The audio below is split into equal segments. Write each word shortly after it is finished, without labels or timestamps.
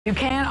You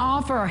can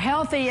offer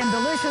healthy and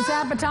delicious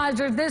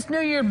appetizers this New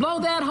Year. Blow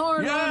that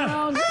horn. Yeah.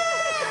 Oh,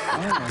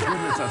 my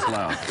goodness, that's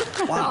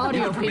loud. Wow, the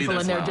audio people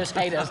in there loud. Just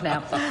hate us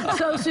now.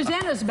 So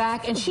Susannah's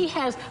back, and she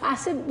has, I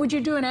said, would you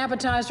do an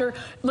appetizer?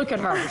 Look at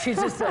her. She's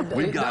just the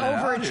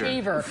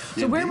overachiever.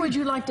 So where would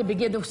you like to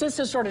begin? This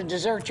is sort of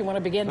dessert. You want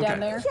to begin down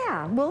there?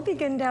 Yeah, we'll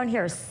begin down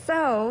here.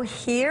 So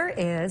here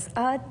is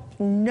a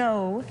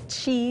no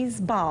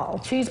cheese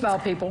ball. Cheese ball,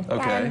 people.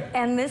 Okay.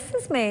 And this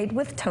is made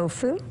with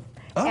tofu.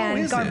 Oh,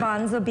 and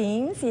garbanzo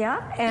beans,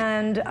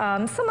 and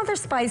some other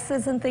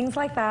spices and things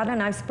like that.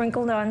 And I've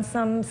sprinkled on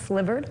some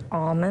slivered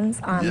almonds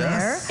on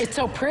there. It's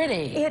so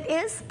pretty. It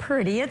is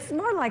pretty. It's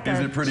more like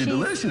a pretty cheese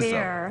delicious?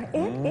 spear.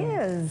 It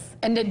is.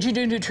 And did you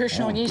do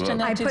nutritional yeast in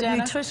that, Susanna? I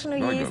put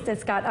nutritional yeast.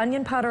 It's got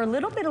onion powder, a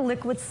little bit of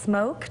liquid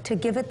smoke to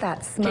give it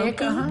that smoky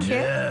kick.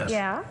 Yes.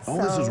 Yeah. Oh,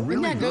 this is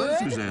really good,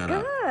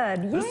 Susanna.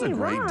 Good. This is a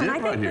great dip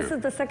I think this is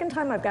the second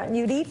time I've gotten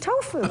you to eat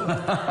tofu.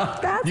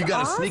 That's You got to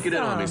awesome. sneak it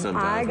in on me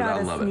sometimes. I got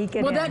to sneak it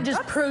in. Well, that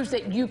just proves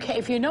that you can,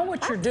 if you know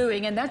what you're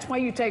doing, and that's why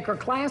you take her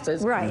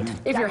classes. Right.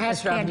 If your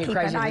hat's driving you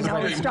crazy. I know,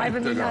 it's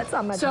driving me nuts.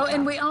 So,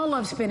 and we all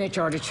love spinach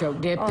artichoke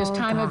dip this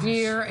time of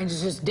year, and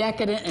it's just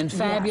decadent and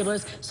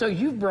fabulous. So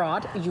you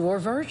brought your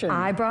version.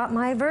 I brought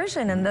my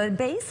version, and the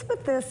base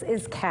with this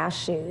is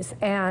cashews.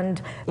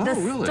 And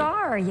the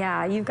star,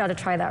 you've got to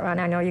try that, Ron.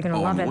 I know you're going to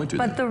love it.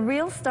 But the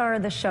real star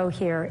of the show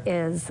here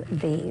is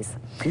these.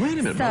 Wait a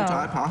minute, bow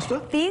tie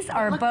pasta? These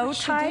are bow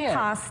tie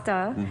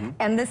pasta,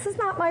 and this is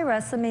not my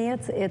recipe.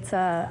 It's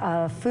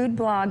a food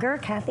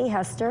blogger, Kathy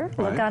Hester.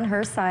 Look on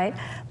her site.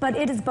 But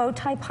it is bow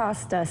tie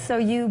pasta. So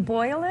you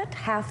boil it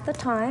half the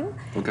time,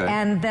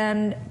 and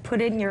then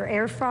put it in your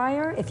air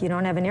fryer. If you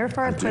don't have an air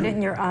fryer, put it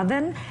in your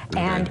oven,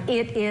 and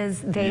it is,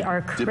 they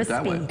are crispy. Dip it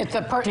that way. It's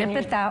a dip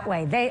it that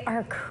way. They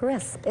are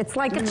crisp. It's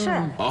like a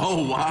chip.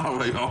 Oh, wow,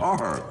 they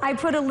are. I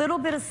put a little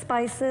bit of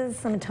spices,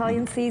 some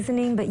Italian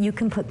seasoning, but you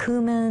can put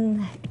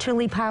cumin,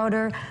 chili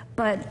powder.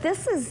 But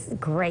this is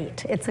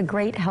great. It's a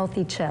great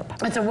healthy chip.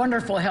 It's a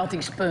wonderful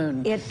healthy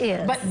spoon. It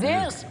is. But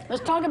this,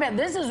 let's talk about,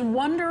 this is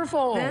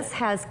wonderful. This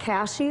has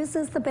cashews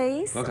as the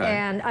base,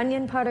 and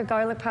onion powder,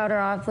 garlic powder,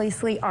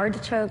 obviously,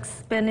 artichokes,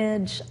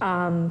 spinach.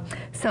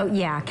 So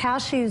yeah,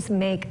 cashews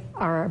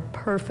are a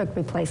perfect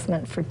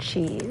replacement for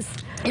cheese.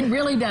 It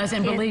really does,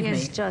 and believe me. It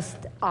is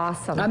just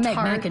awesome. I make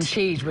mac and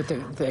cheese with the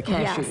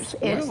cashews.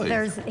 Yes,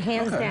 there's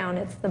hands down,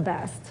 it's the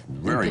best.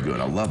 Very good,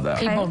 I love that.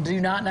 People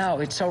do not know,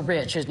 it's so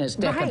rich, isn't it? It's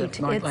decadent.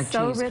 Right, it's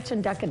so rich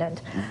and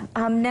decadent.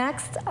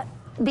 Next,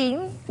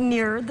 being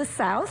near the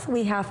south,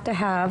 we have to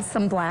have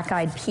some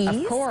black-eyed peas.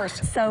 Of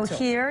course. So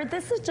here,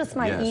 this is just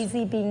my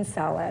easy bean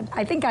salad.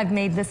 I think I've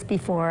made this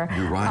before.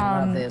 You're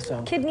right. Love this.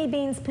 Kidney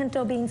beans,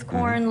 pinto beans,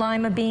 corn,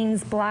 lima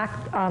beans,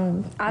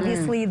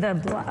 obviously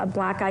the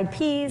black-eyed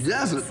peas,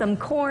 some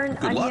corn,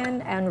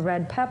 onion, and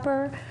red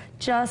pepper.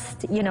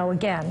 Just,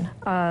 again,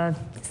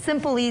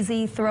 simple,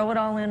 easy, throw it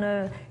all in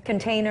a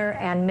container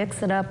and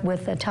mix it up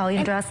with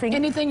Italian dressing.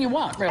 Anything you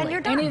want, really. And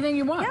you're done. Anything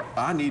you want. Yep.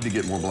 I need to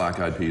get more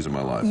black-eyed peas in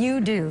my life.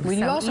 You do. Well,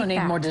 you also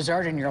need more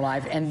dessert in your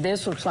life, and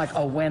this looks like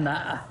a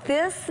winner.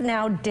 This,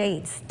 now,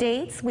 dates.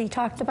 Dates, we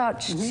talked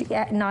about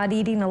not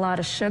eating a lot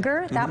of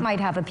sugar. That might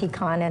have a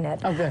pecan in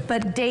it. Oh, good.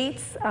 But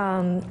dates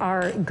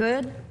are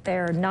good.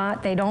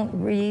 They don't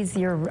raise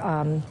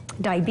your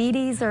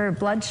diabetes or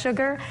blood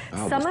sugar.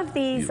 Some of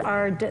these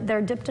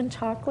they're dipped in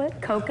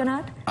chocolate,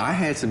 coconut. I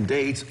had some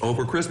dates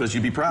over Christmas.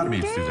 You'd be proud of me,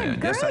 Suzanne.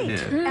 Great. Yes, I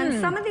did.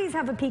 And some of these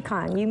have a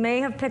pecan. You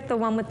may have picked the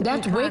one with the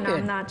pecan. Wicked.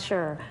 I'm not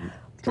sure.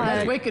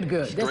 That's wicked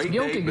good. That's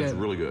guilty good. It's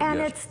really good. And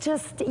it's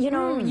just,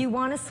 you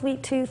want a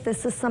sweet tooth.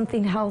 This is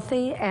something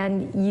healthy,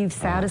 and you've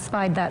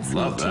satisfied that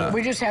sweet tooth.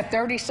 We just have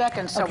 30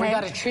 seconds, so we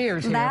got to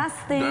cheers here. Last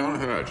thing,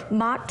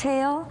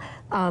 mocktail,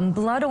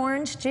 blood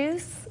orange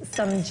juice,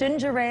 some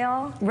ginger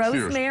ale,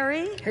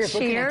 rosemary.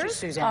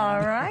 Cheers. All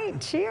right,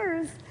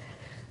 cheers.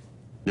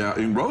 Yeah,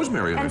 and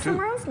rosemary in there, and some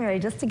rosemary,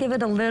 just to give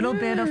it a little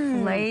bit of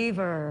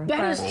flavor.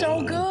 That is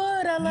so good.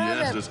 I love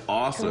it. Yes, it's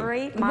awesome.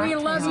 Great mocktail. We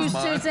love you,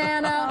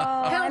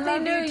 Susanna. Healthy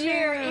New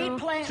Year. Eat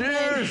plant.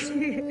 Cheers.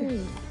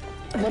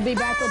 We'll be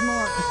back with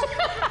more.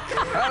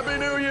 Happy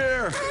New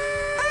Year.